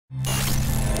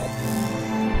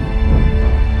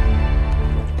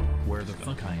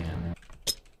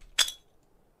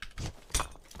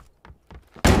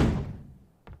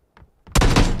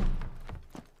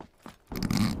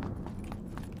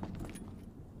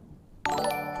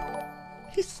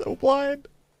He's so blind.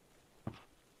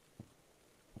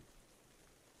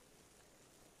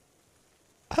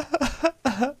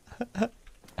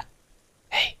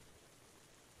 Hey.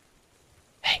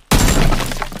 Hey.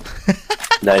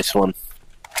 Nice one.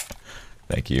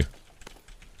 Thank you.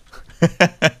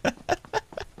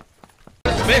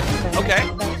 Mid. Okay.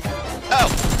 Oh.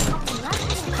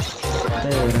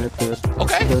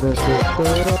 Okay.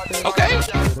 Okay.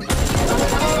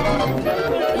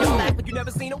 You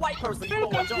never seen a white person. Oh!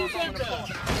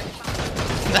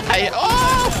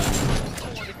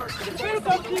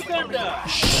 Welcome to Uganda.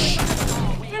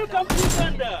 Welcome to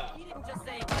Uganda.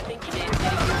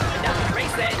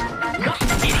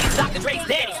 Dr. Dre's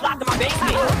daddy, locked in my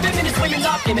basement. Feminist women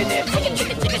love him in there.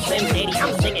 Chicken, slim daddy,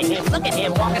 I'm singing him. Look at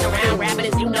him walking around, rapping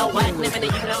as you know what, living in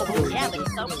you know who. Yeah, but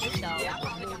he's so cute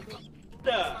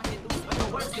though.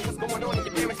 What's going on in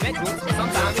your parents' bedrooms?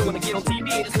 Sometimes you wanna get on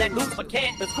TV and just let loose, but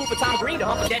can't. It's cool for Tom Green to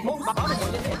hump a dead moose. My mama's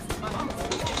on your list.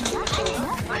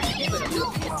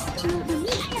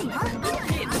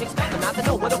 Kids expect them not to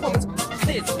know what a woman's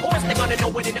is. Of course they're gonna know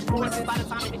what it is. By the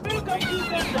time they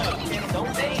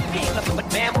don't they be nothing but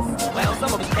mammals? Well,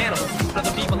 some of us cannibals,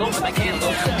 other people over like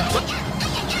cannibals.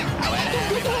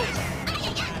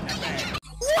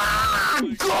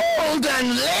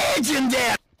 Golden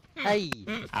legendary! Hey!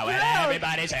 Oh, well,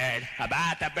 everybody's heard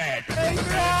about the bird. Hey,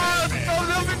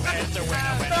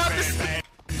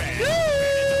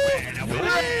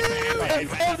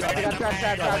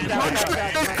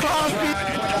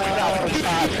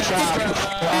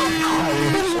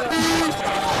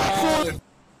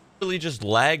 Really just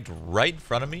lagged right in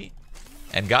front of me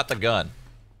and got the gun.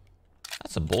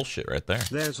 That's some bullshit right there.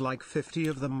 There's like 50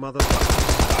 of them, mother.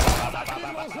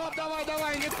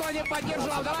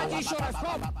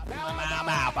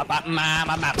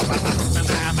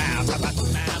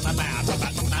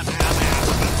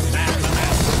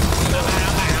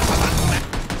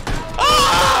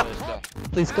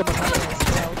 Please come on my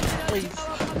ass, please.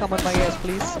 Come on my ass,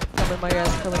 please. Come on my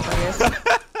ass, come on my ass.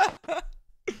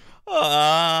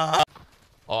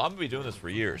 Oh, I'm gonna be doing this for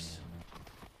years.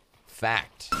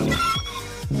 Fact.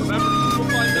 Remember, people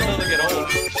find it doesn't get old.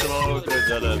 Feed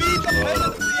the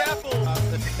apples.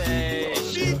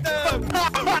 Feed them.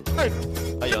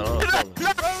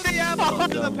 Throw the apples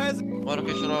to the peasant.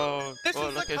 This is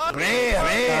the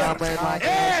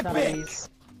Epic!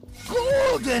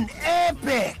 Golden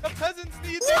epic! The peasants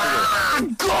need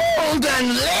Golden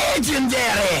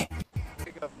legendary!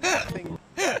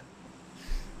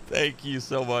 Thank you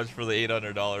so much for the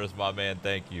 $800, my man.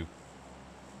 Thank you.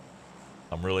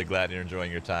 I'm really glad you're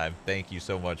enjoying your time. Thank you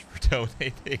so much for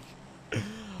donating.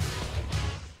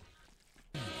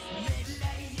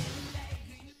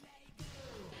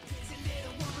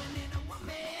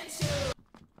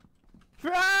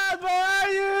 Shroud, where are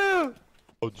you?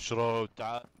 Shroud,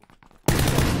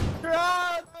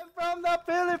 Shroud, I'm from the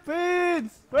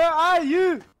Philippines. Where are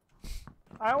you?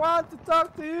 I want to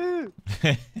talk to you.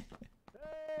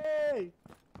 Hey.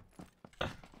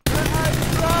 Where are you,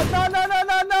 Shroud?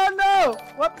 No.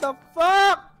 What the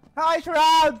fuck? Hi,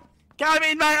 Shroud. Come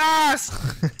in my ass.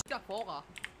 จักโฟกเหรอ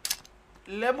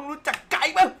แล้วมึงรู้จักไก่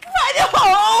มั้ยไม่ได้โห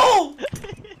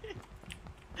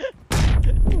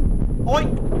โอ้ย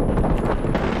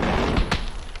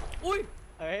อุ้ย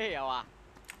เฮ้ย เอาว่ะ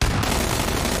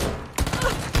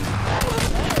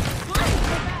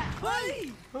เ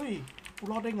ฮ้ย กู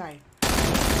รอดได้ไง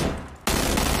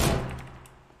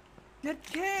เย็ด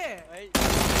แค่ เฮ้ย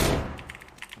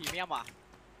พรีเมียมว่ะ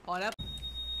พอแล้ว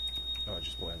Oh, I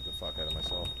just blended the fuck out of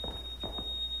myself. Oh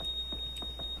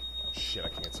shit, I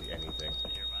can't see anything.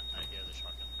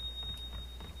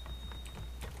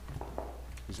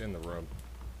 He's in the room.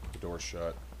 The door's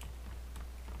shut.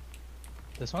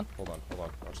 This one? Hold on.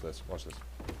 Watch this.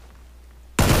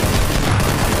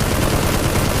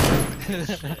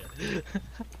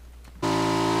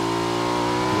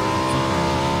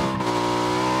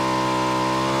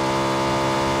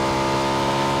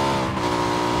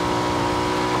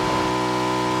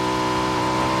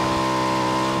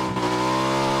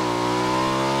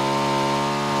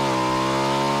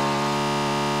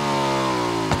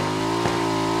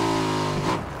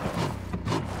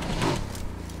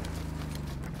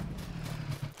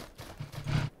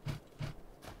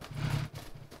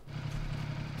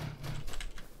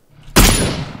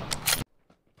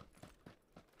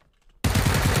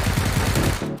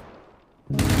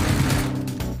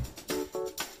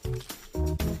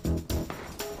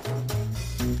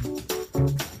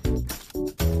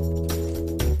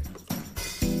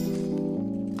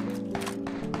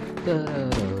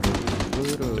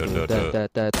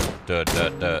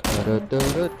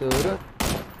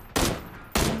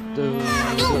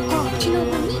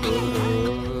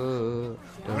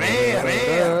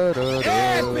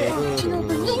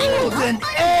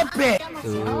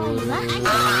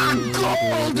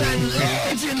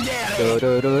 I'm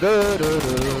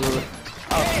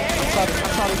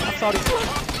sorry.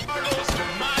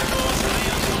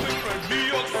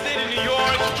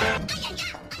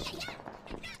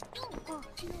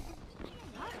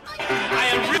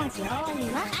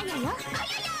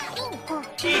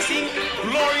 Chasing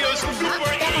glorious,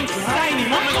 super exciting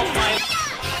moment of my life.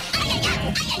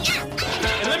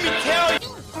 And let me tell you.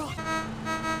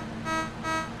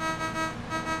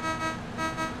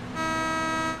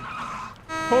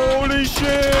 Holy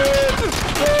shit!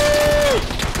 Go!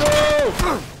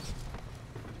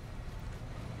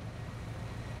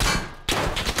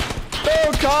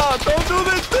 Oh God! Don't do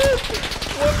this, dude!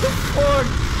 What the fuck?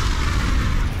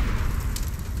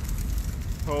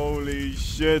 Holy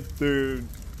shit, dude!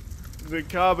 The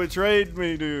car betrayed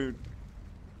me, dude.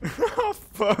 Oh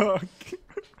fuck!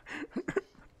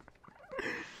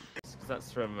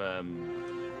 That's from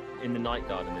In the Night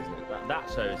Garden, isn't it? That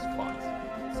show is fucked.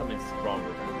 Something's wrong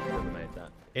with whoever made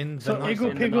that. So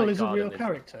Iggle Piggle is a real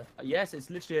character? Yes, it's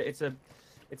literally it's a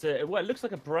well, it looks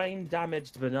like a brain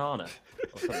damaged banana.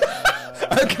 Or something.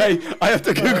 Okay, I have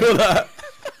to Google that.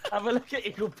 Have a look at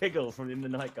Iggle Piggle from In the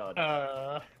Night Garden.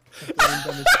 A brain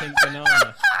damaged pink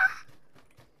banana.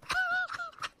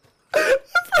 What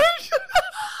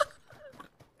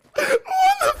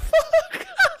the fuck?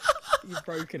 You've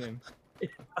broken him.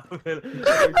 Oh my God.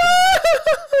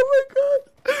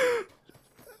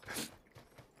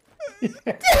 What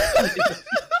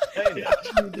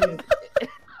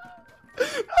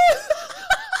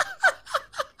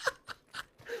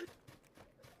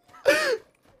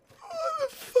the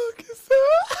fuck is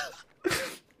that?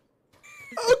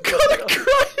 Oh God, I'm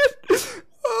crying.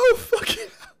 Oh fucking.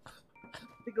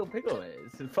 Piggle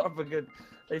is. It's proper good.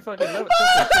 They fucking love it.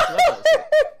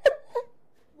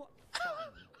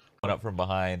 Went up from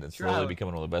behind and slowly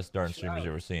becoming one of the best darn streamers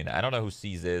you've ever seen. I don't know who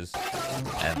C's is.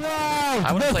 And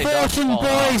I want to play Fashion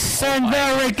Boys send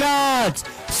their regards.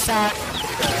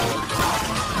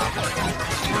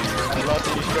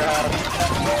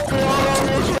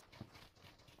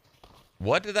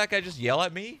 What did that guy just yell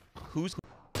at me? Who's...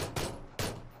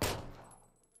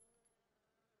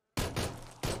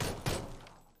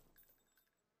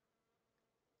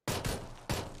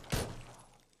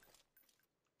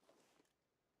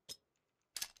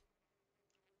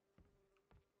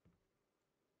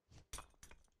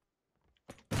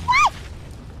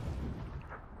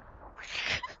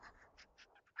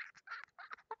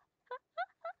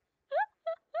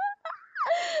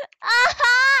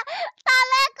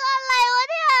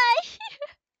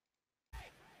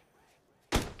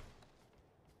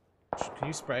 Can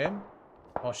you spray him?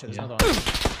 Oh shit, there's another one.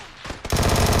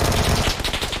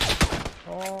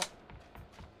 Oh.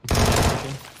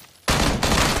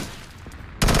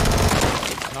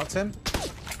 Knocked him.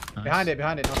 Nice. Behind it,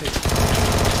 northeast.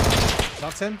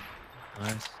 Knocked him.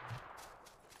 Nice.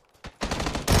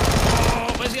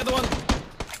 Oh, where's the other one?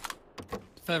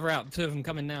 Further out, two of them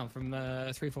coming now from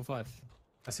 345.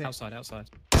 I see. Outside.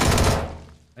 I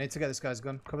need to get this guy's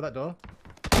gun. Cover that door.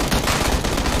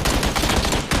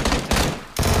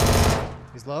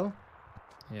 He's low.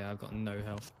 Yeah, I've got no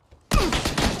health.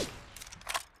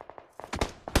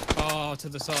 Oh, to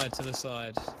the side.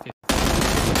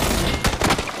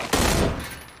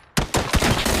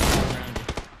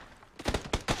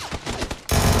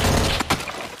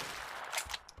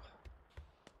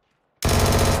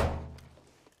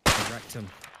 I wrecked him.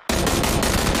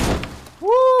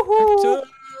 Woohoo!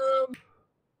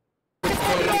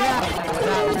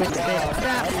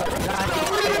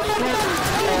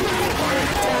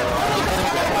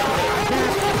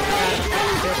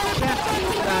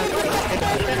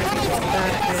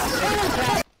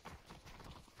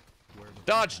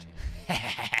 Dodged!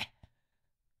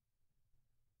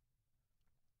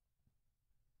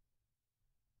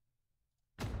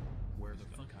 Where the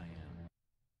fuck I am?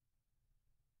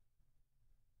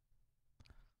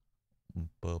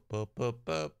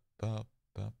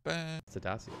 It's a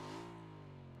Dacia.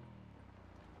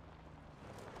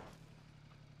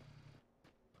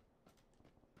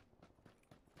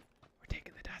 We're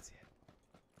taking the Dacia.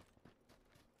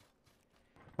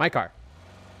 My car.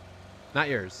 Not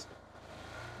yours.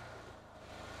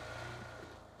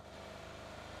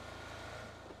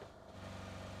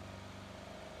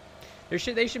 They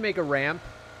should make a ramp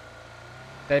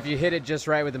that if you hit it just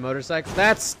right with the motorcycle,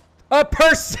 that's a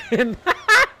person.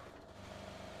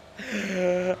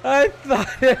 I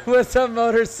thought it was a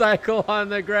motorcycle on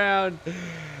the ground.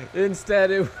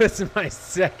 Instead, it was my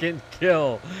second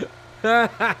kill.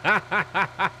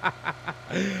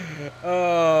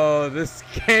 Oh, this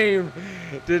game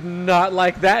did not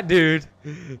like that dude.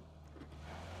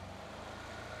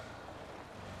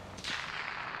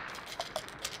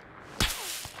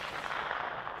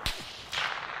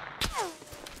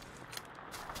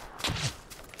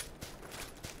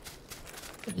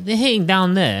 They're hitting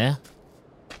down there.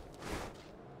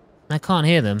 I can't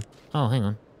hear them. Oh, hang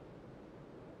on.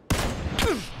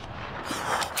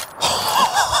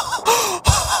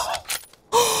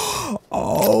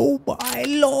 Oh my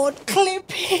lord,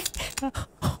 clipping!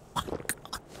 Oh my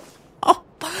god. Oh,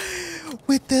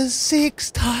 with the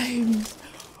 6 times.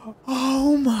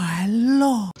 Oh my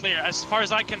lord. Clear. As far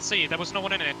as I can see, there was no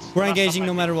one in it. We're engaging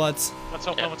no matter what. Let's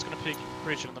hope no one's gonna peek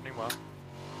breach in the meanwhile.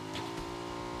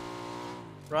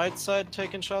 Right side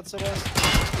taking shots at us.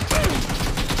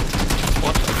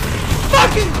 What?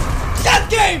 Fucking that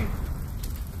game!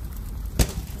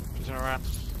 She's in around.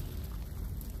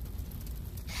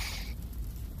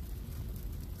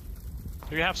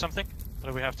 Do we have something? Or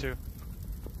do we have to?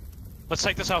 Let's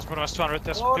take this house, Bruno. It's 200.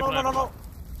 There's Oh, people no, in. no, no, no.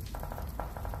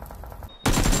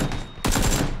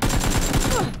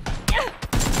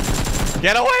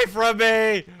 Get away from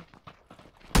me!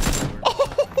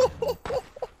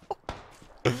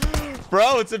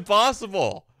 Bro, it's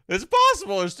impossible. It's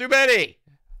impossible. There's too many.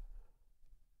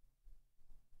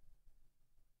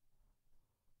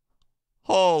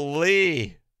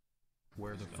 Holy.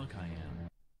 Where the fuck I am.